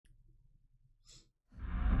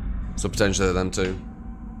So potentially them two.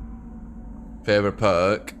 Favorite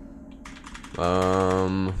perk?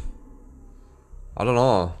 I don't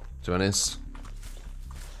know, to be honest.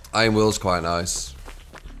 Iron Will's quite nice.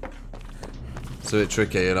 It's a bit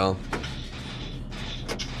tricky, you know.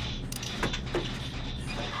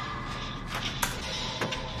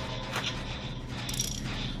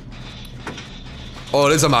 Oh,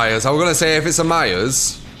 it is a Myers. I was gonna say if it's a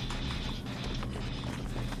Myers.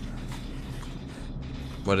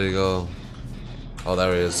 Where did he go? Oh,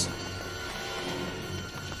 there he is.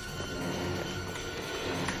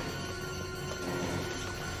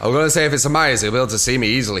 I was gonna say if it's a Myers, he'll be able to see me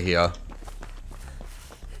easily here.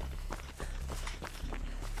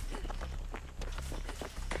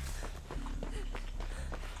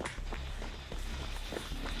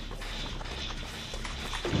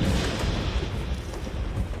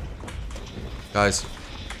 Guys.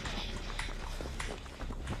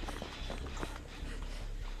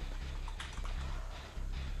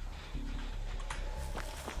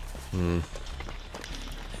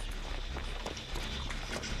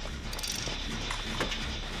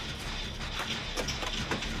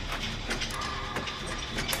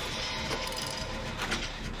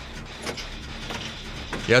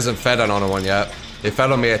 He hasn't fed on one yet. He fed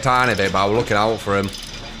on me a tiny bit, but I was looking out for him.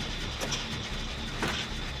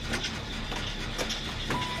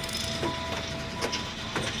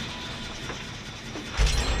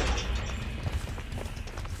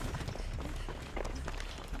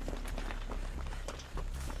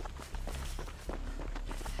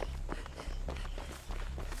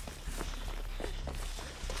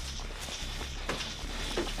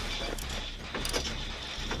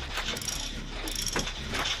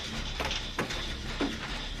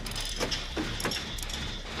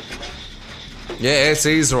 Yeah,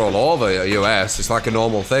 ACs are all over US. It's like a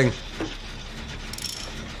normal thing.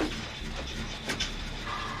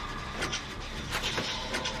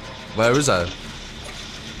 Where is that?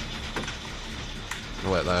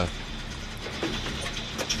 Wait there.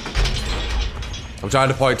 I'm trying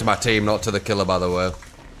to point to my team, not to the killer, by the way.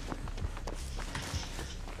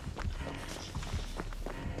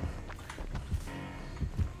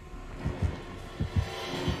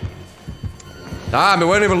 Damn, he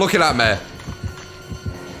weren't even looking at me.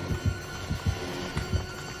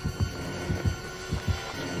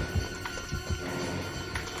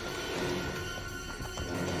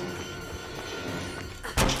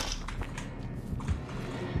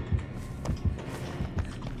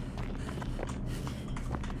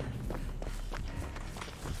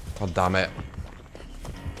 Oh, damn it.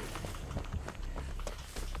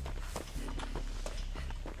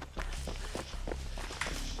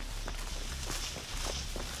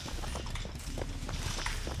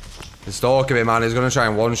 He's stalking me, man. He's gonna try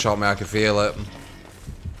and one-shot me. I can feel it.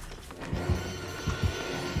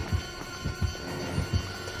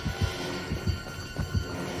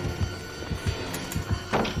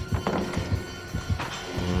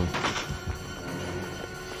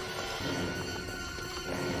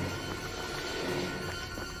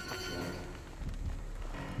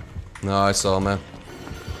 No, I saw me.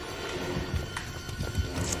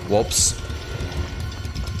 Whoops.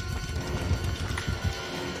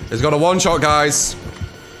 He's got a one-shot, guys.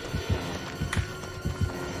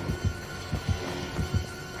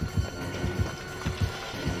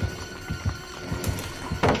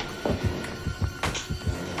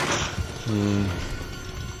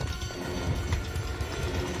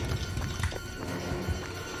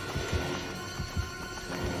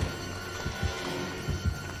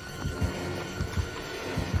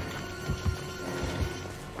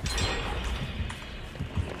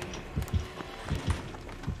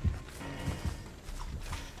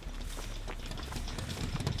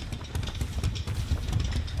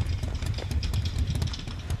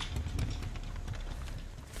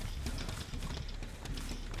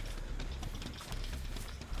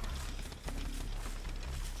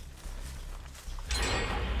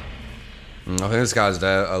 I think this guy's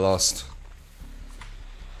dead. I lost.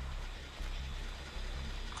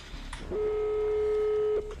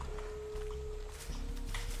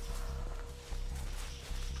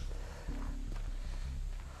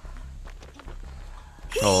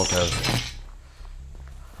 Oh, okay.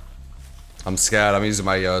 I'm scared. I'm using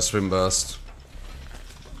my swim burst.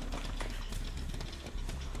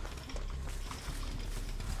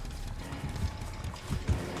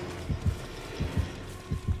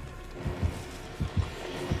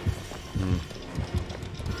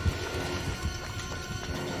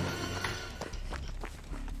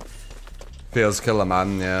 Feels killer,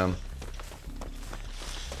 man, yeah.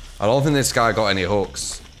 I don't think this guy got any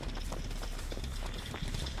hooks.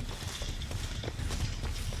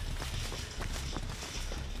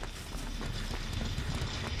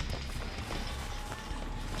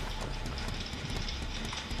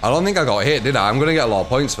 I don't think I got hit, did I? I'm gonna get a lot of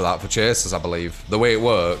points for that, for chases, I believe. The way it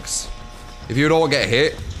works. If you don't get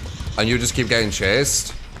hit, and you just keep getting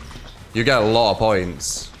chased, you get a lot of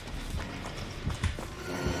points.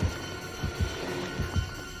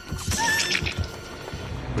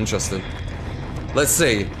 Interesting. Let's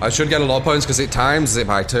see. I should get a lot of points because it times it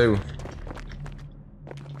by 2.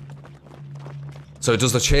 So it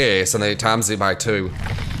does the chase and then it times it by 2.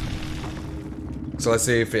 So let's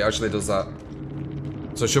see if it actually does that.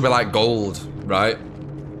 So it should be like gold, right?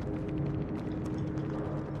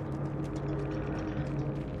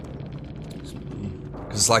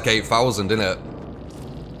 It's like 8,000, isn't it?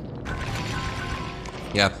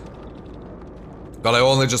 Yeah. God, I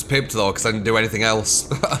only just pipped though, because I didn't do anything else.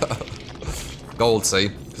 Gold, see?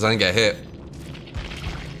 Because I didn't get hit.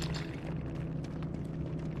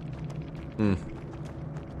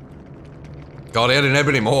 God, he didn't have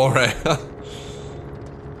any more, eh?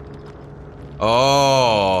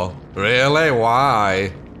 Oh, really?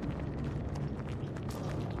 Why?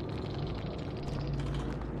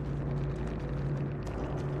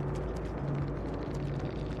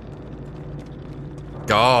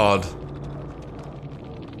 God.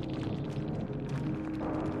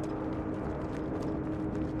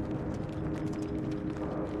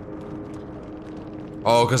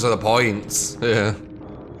 Oh, because of the points. Yeah.